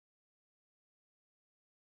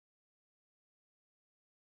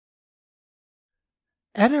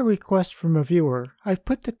At a request from a viewer, I've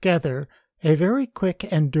put together a very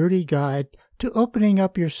quick and dirty guide to opening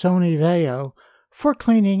up your Sony Vaio for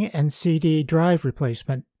cleaning and CD drive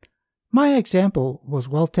replacement. My example was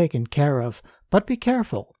well taken care of, but be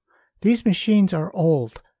careful. These machines are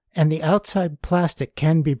old, and the outside plastic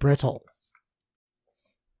can be brittle.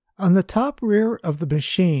 On the top rear of the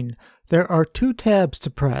machine, there are 2 tabs to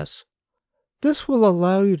press. This will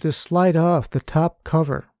allow you to slide off the top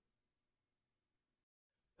cover.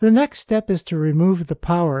 The next step is to remove the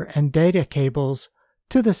power and data cables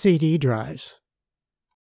to the CD drives.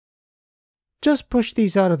 Just push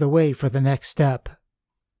these out of the way for the next step.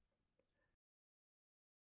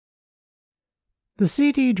 The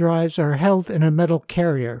CD drives are held in a metal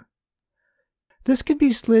carrier. This can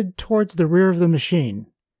be slid towards the rear of the machine.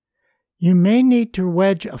 You may need to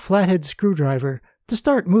wedge a flathead screwdriver to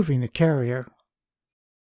start moving the carrier.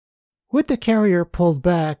 With the carrier pulled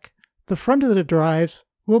back, the front of the drives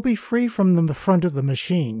will be free from the front of the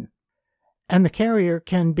machine, and the carrier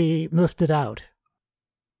can be lifted out.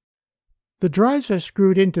 The drives are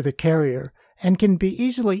screwed into the carrier and can be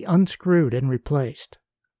easily unscrewed and replaced.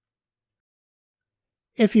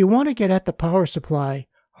 If you want to get at the power supply,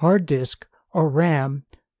 hard disk, or RAM,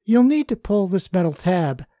 you'll need to pull this metal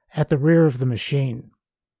tab at the rear of the machine.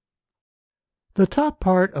 The top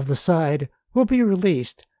part of the side will be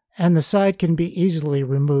released, and the side can be easily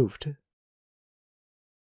removed.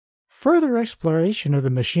 Further exploration of the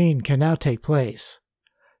machine can now take place.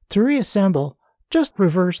 To reassemble, just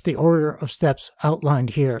reverse the order of steps outlined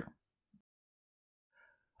here.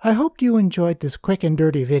 I hope you enjoyed this quick and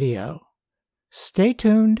dirty video. Stay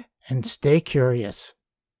tuned and stay curious.